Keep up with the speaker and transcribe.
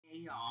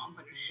y'all, I'm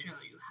going to show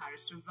you how to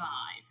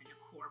survive in the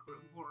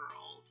corporate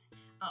world.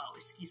 Oh,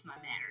 excuse my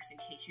manners in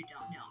case you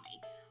don't know me.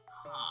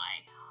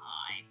 Hi,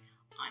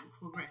 I'm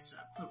Clarissa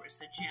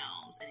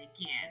Jones, and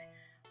again,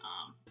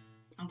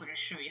 I'm going to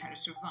show you how to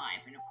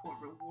survive in the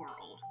corporate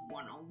world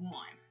 101.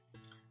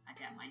 I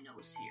got my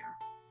notes here.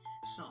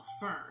 So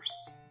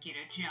first, get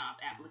a job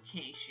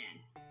application.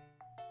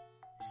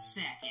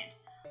 Second,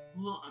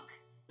 look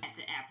at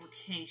the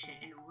application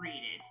and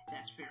read it.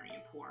 That's very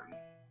important.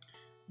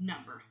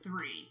 Number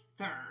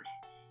third,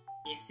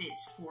 if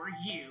it's for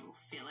you,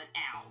 fill it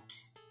out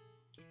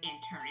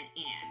and turn it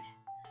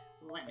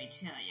in. Let me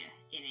tell you,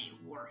 it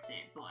ain't worth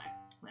it, but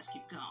let's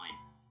keep going.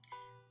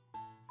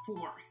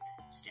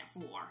 Step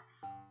 4,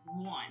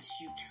 once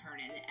you turn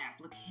in the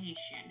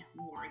application,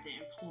 worry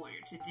the employer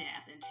to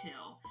death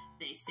until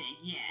they say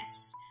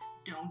yes.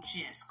 Don't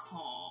just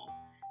call.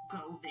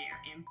 Go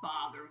there and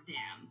bother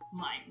them.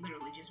 Like,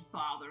 literally just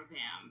bother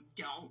them.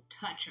 Don't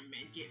touch them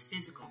and get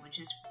physical, but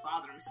just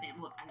bother them and say,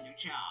 look, I need a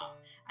job.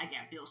 I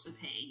got bills to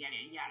pay, yada,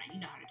 yada. You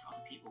know how to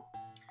talk to people.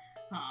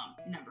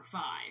 Number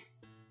 5.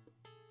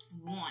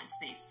 Once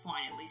they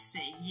finally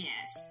say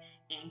yes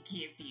and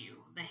give you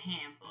the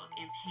handbook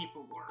and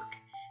paperwork,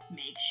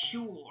 make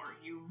sure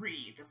you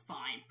read the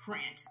fine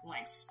print,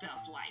 like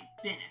stuff like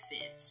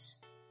benefits,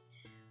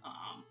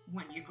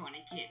 when you're going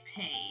to get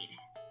paid,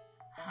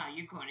 how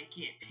you're going to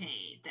get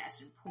paid,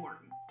 that's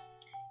important.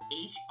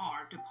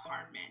 HR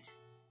department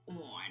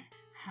on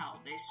how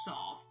they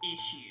solve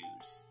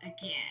issues.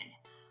 Again,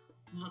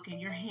 look in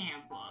your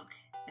handbook,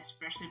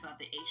 especially about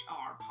the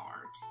HR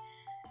part,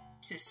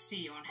 to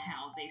see on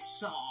how they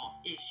solve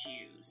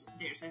issues.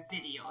 There's a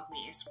video of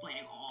me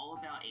explaining all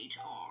about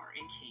HR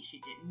in case you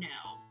didn't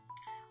know,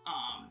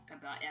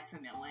 about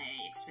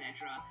FMLA,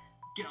 etc.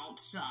 Don't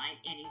sign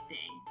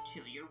anything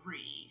till you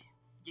read.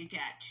 You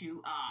got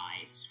 2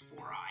 eyes,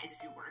 4 eyes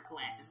if you wear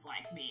glasses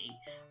like me.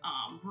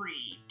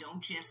 Read.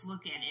 Don't just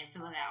look at it and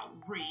fill it out.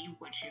 Read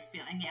what you're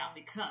filling out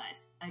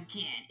because,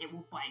 again, it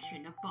will bite you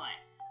in the butt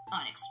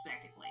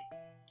unexpectedly.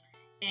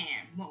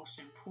 And most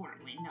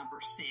importantly,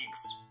 number 6,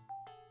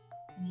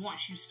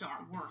 once you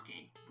start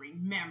working,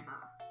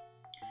 remember,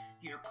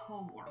 your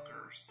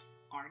coworkers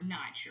are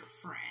not your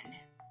friend.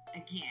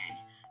 Again,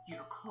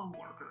 your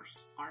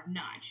coworkers are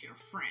not your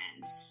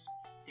friends.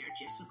 They're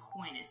just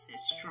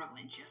acquaintances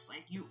struggling just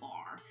like you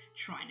are,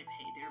 trying to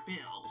pay their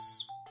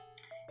bills.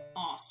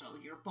 Also,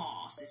 your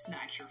boss is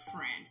not your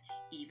friend,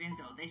 even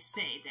though they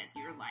say that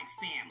you're like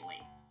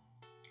family.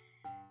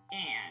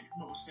 And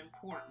most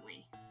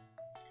importantly,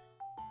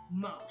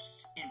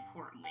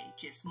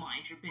 just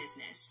mind your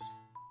business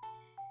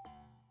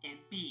and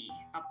be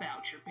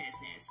about your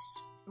business.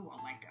 Oh,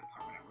 I like that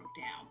part when I wrote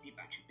down, be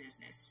about your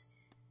business.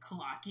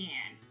 Clock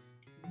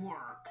in,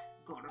 work,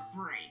 go to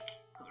break,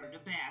 go to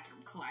the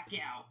bathroom, clock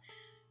out.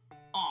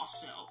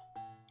 Also,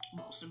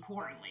 most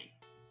importantly,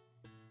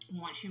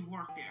 once you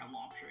work there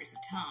long periods of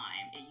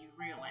time and you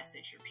realize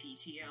that your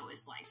PTO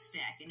is like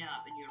stacking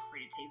up and you're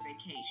afraid to take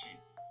vacation,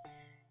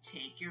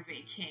 take your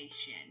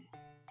vacation,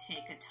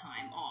 take a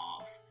time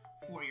off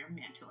for your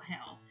mental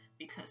health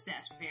because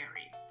that's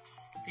very,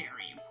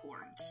 very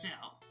important. So,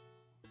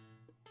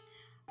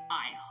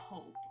 I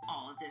hope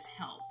all of this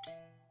helped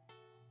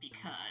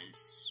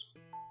because,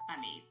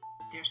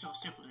 there's no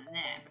simpler than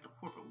that, but the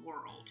corporate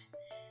world,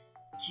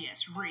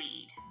 just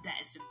read.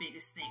 That is the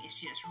biggest thing, is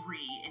just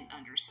read and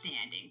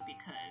understanding,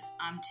 because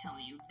I'm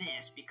telling you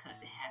this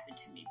because it happened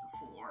to me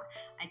before.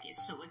 I get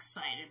so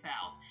excited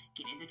about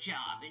getting the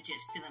job and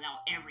just filling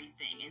out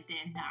everything and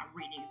then not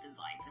reading the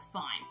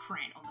fine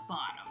print on the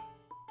bottom.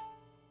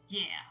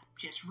 Yeah,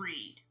 just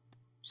read.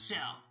 So,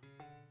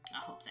 I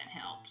hope that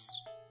helps.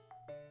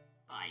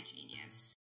 Bye, genius.